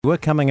We're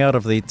coming out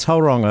of the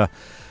Tauranga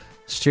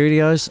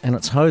studios and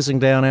it's hosing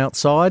down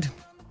outside.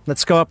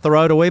 Let's go up the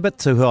road a wee bit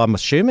to who I'm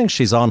assuming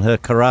she's on her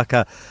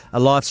karaka, a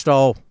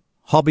lifestyle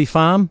hobby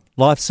farm,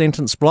 life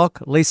sentence block,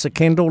 Lisa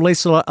Kendall.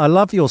 Lisa, I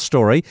love your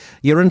story.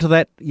 You're into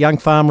that Young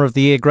Farmer of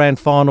the Year grand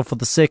final for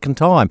the second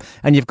time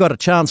and you've got a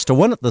chance to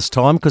win it this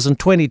time because in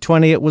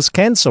 2020 it was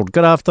cancelled.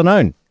 Good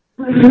afternoon.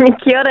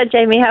 Kia ora,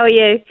 Jamie. How are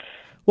you?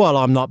 Well,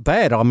 I'm not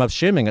bad. I'm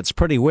assuming it's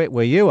pretty wet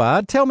where you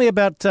are. Tell me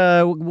about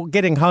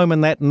getting home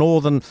in that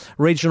Northern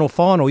Regional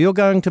Final. You're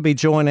going to be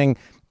joining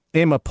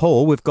Emma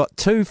Paul. We've got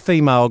two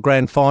female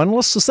grand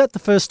finalists. Is that the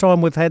first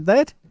time we've had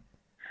that?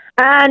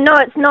 No,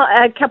 it's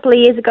not. A couple of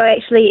years ago,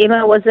 actually,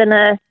 Emma was in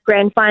a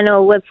grand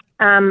final with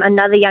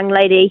another young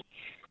lady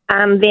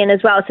then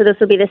as well. So this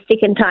will be the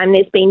second time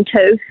there's been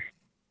two.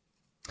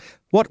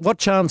 What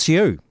chance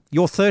you?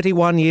 You're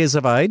 31 years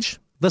of age.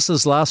 This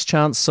is Last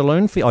Chance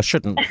Saloon for you. I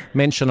shouldn't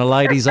mention a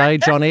lady's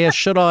age on air,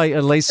 should I,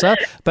 Lisa?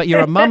 But you're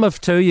a mum of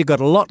two. You've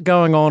got a lot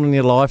going on in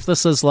your life.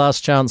 This is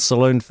Last Chance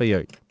Saloon for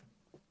you.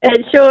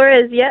 It sure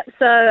is, yep.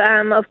 So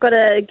I've got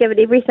to give it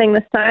everything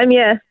this time,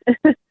 yeah.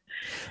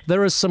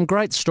 There is some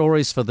great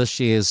stories for this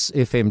year's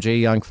FMG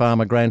Young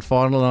Farmer Grand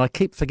Final, and I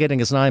keep forgetting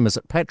his name. Is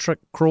it Patrick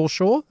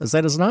Crawshaw? Is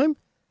that his name?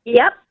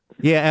 Yep.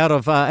 Yeah,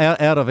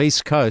 out of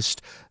East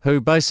Coast, who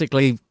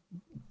basically,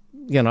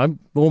 you know,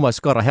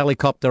 almost got a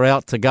helicopter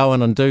out to go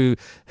in and do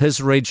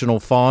his regional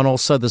final.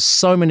 So there's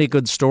so many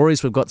good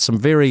stories. We've got some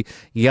very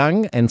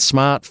young and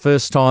smart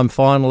first-time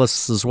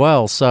finalists as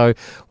well. So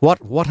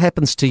what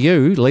happens to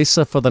you,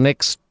 Lisa, for the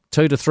next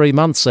 2 to 3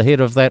 months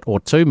ahead of that, or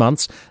 2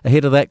 months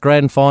ahead of that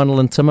grand final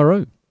in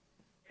Timaru?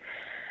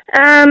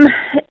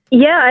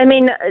 Yeah, I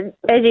mean,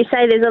 as you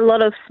say, there's a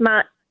lot of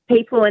smart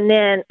people in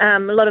there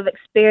and a lot of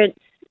experience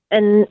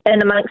in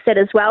amongst it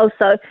as well.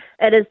 So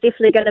it is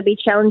definitely going to be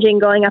challenging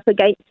going up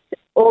against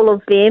all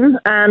of them.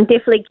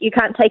 Definitely you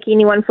can't take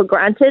anyone for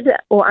granted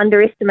or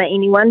underestimate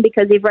anyone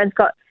because everyone's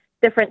got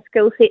different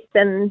skill sets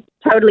and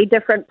totally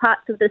different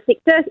parts of the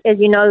sector. As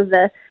you know,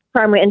 the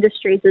primary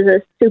industries is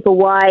a super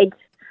wide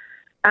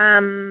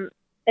and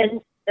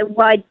a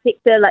wide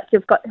sector. Like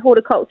you've got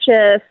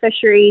horticulture,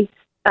 fisheries,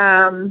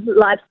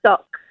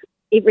 livestock,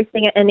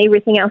 everything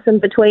else in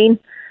between.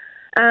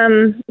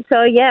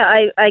 So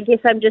yeah, I guess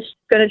I'm just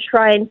going to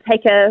try and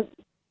take a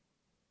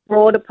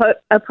broad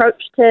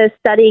approach to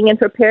studying and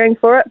preparing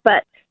for it,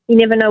 but you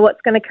never know what's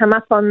going to come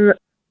up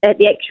at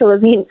the actual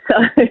event.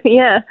 So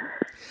yeah.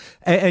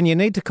 And you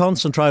need to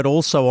concentrate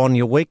also on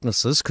your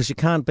weaknesses because you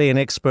can't be an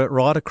expert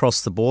right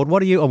across the board.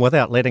 What are you,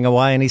 without letting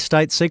away any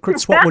state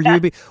secrets, what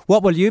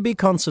will you be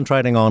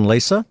concentrating on,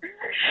 Lisa?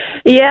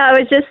 Yeah, I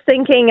was just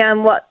thinking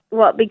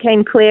what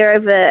became clear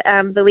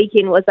over the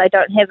weekend was I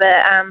don't have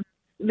a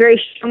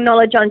very strong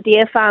knowledge on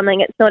deer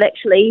farming. It's not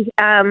actually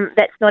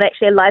that's not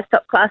actually a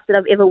livestock class that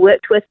I've ever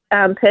worked with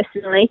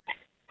personally.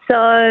 So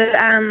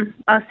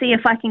I'll see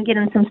if I can get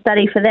in some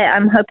study for that.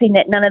 I'm hoping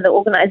that none of the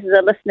organisers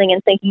are listening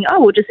and thinking,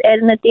 oh, we'll just add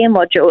in a deer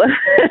module.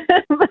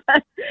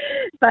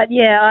 but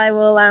yeah, I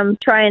will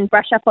try and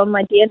brush up on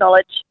my deer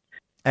knowledge.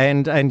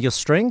 And your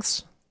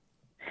strengths?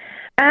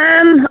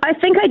 I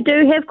think I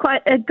do have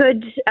quite a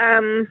good,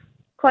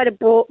 quite a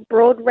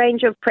broad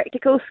range of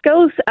practical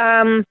skills.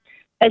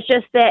 It's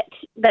just that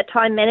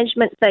time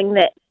management thing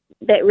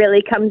that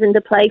really comes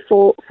into play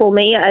for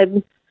me.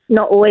 I'm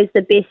not always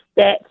the best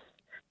at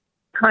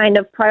kind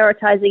of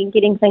prioritising and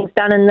getting things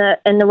done in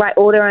the right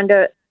order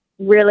under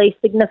really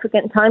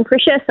significant time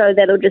pressure. So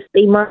that'll just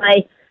be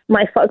my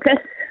focus.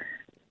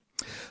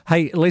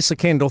 Hey, Lisa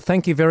Kendall,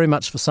 thank you very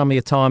much for some of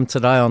your time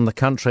today on The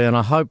Country, and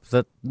I hope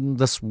that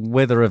this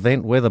weather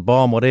event, weather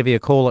bomb, whatever you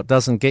call it,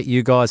 doesn't get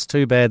you guys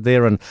too bad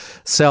there in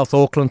South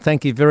Auckland.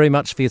 Thank you very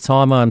much for your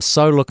time. I'm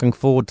so looking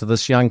forward to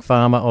this Young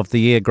Farmer of the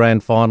Year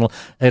grand final.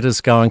 It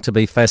is going to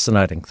be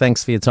fascinating.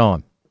 Thanks for your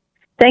time.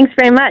 Thanks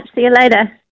very much. See you later.